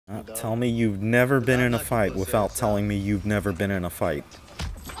Tell me you've never been in a fight without telling me you've never been in a fight.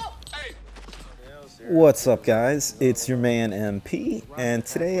 What's up, guys? It's your man MP, and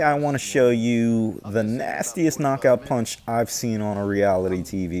today I want to show you the nastiest knockout punch I've seen on a reality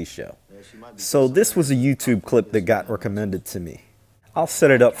TV show. So this was a YouTube clip that got recommended to me. I'll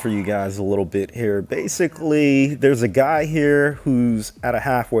set it up for you guys a little bit here. Basically, there's a guy here who's at a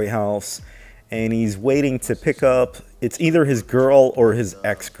halfway house, and he's waiting to pick up, it's either his girl or his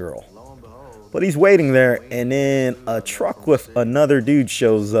ex-girl. But he's waiting there, and then a truck with another dude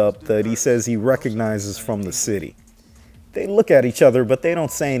shows up that he says he recognizes from the city. They look at each other, but they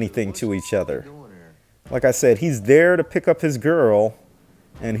don't say anything to each other. Like I said, he's there to pick up his girl,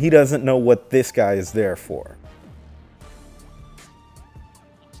 and he doesn't know what this guy is there for.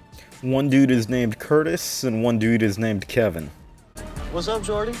 One dude is named Curtis, and one dude is named Kevin. What's up,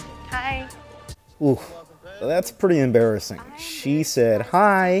 Jordy? Hi. Ooh, that's pretty embarrassing. She said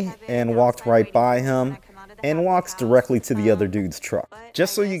hi and walked right by him and walks directly to the other dude's truck.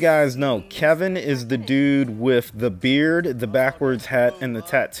 Just so you guys know, Kevin is the dude with the beard, the backwards hat, and the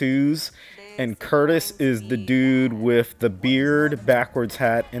tattoos. And Curtis is the dude with the beard, backwards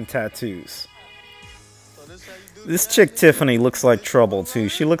hat, and tattoos. This chick Tiffany looks like trouble too.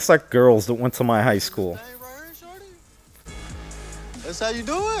 She looks like girls that went to my high school. That's how you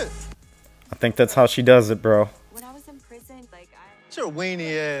do it. I think that's how she does it, bro. When I was in prison, It's your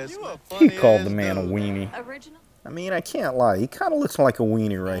weenie ass. He called the man a weenie. I mean, I can't lie. He kind of looks like a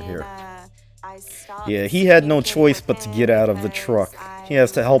weenie right here. Yeah, he had no choice but to get out of the truck. He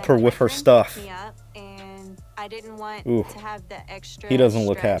has to help her with her stuff. Ooh, he doesn't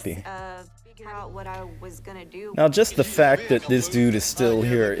look happy. Now, just the fact that this dude is still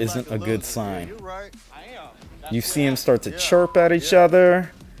here isn't a good sign. You see him start to chirp at each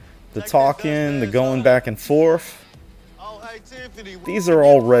other, the talking, the going back and forth. These are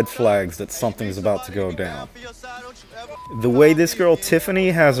all red flags that something's about to go down. The way this girl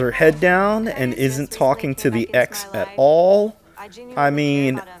Tiffany has her head down and isn't talking to the ex at all, I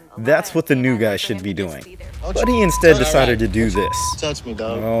mean, that's what the new guy should be doing. But he instead decided to do this. Touch me,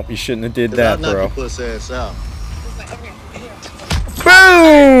 dog. Well, you shouldn't have did that, bro.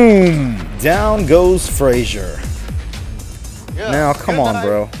 Boom! Down goes Frazier. Now, come on,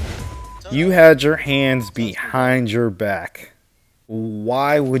 bro. You had your hands behind your back.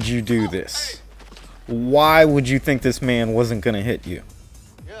 Why would you do this? Why would you think this man wasn't going to hit you?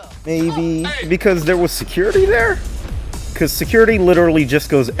 Maybe because there was security there? Because security literally just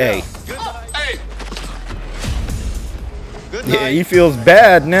goes, "Hey." Yeah, he feels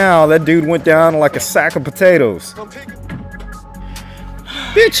bad now. That dude went down like a sack of potatoes.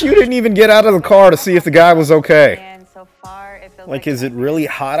 Bitch, you didn't even get out of the car to see if the guy was okay. Like, is it really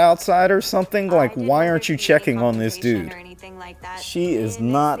hot outside or something? Like, why aren't you checking on this dude? She is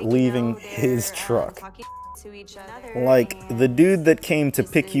not leaving his truck. Like, the dude that came to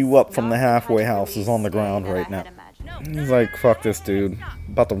pick you up from the halfway house is on the ground right now. He's like, fuck this dude.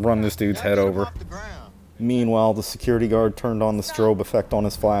 About to run this dude's head over. Meanwhile, the security guard turned on the strobe effect on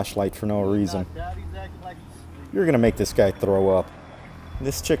his flashlight for no reason. You're gonna make this guy throw up.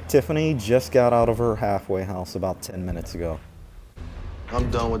 This chick Tiffany just got out of her halfway house about 10 minutes ago.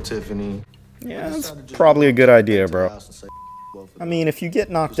 I'm done with Tiffany. Yeah, that's probably a good idea, bro. I mean, if you get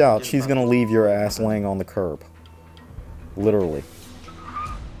knocked out, she's gonna leave your ass laying on the curb. Literally.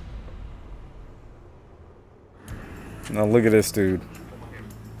 Now look at this dude.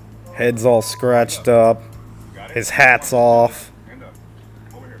 Head's all scratched up. His hat's off.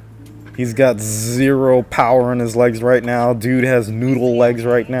 He's got zero power in his legs right now. Dude has noodle legs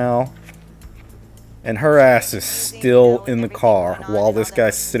right now. And her ass is still in the car while this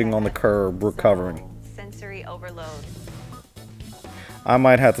guy's sitting on the curb recovering. Sensory overload. I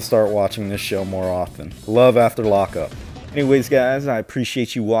might have to start watching this show more often. Love after lockup. Anyways, guys, I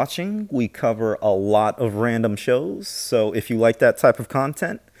appreciate you watching. We cover a lot of random shows, so if you like that type of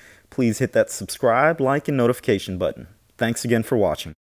content, please hit that subscribe, like, and notification button. Thanks again for watching.